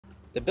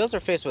The Bills are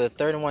faced with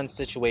a 3rd and 1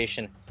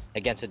 situation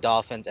against the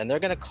Dolphins, and they're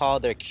going to call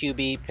their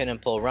QB pin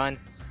and pull run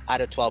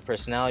out of 12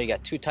 personnel. You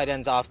got 2 tight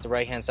ends off the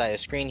right-hand side of the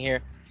screen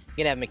here.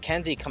 You're going to have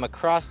McKenzie come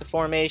across the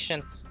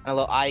formation on a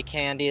little eye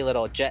candy, a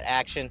little jet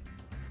action.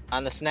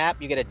 On the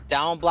snap, you get a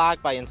down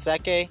block by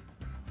Inseke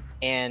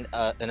and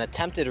an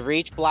attempted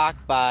reach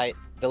block by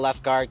the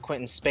left guard,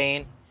 Quentin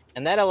Spain.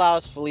 And that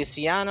allows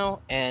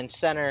Feliciano and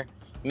center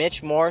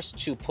Mitch Morse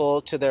to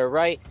pull to their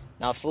right.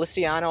 Now,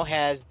 Feliciano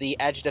has the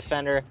edge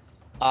defender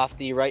off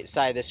the right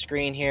side of the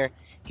screen here.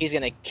 He's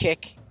going to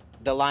kick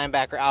the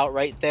linebacker out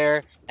right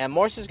there. And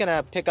Morse is going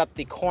to pick up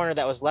the corner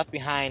that was left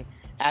behind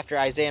after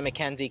Isaiah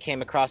McKenzie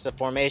came across the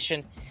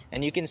formation.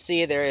 And you can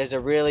see there is a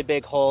really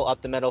big hole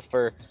up the middle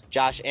for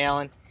Josh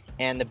Allen.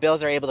 And the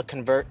Bills are able to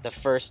convert the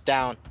 1st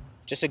down.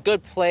 Just a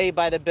good play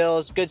by the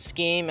Bills, good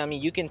scheme. I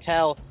mean, you can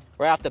tell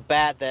right off the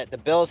bat that the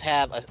Bills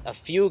have a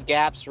few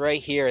gaps right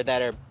here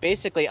that are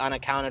basically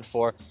unaccounted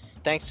for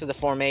thanks to the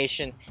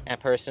formation and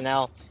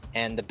personnel.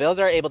 And the Bills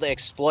are able to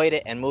exploit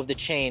it and move the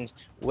chains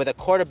with a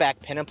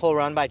quarterback pin and pull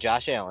run by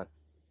Josh Allen.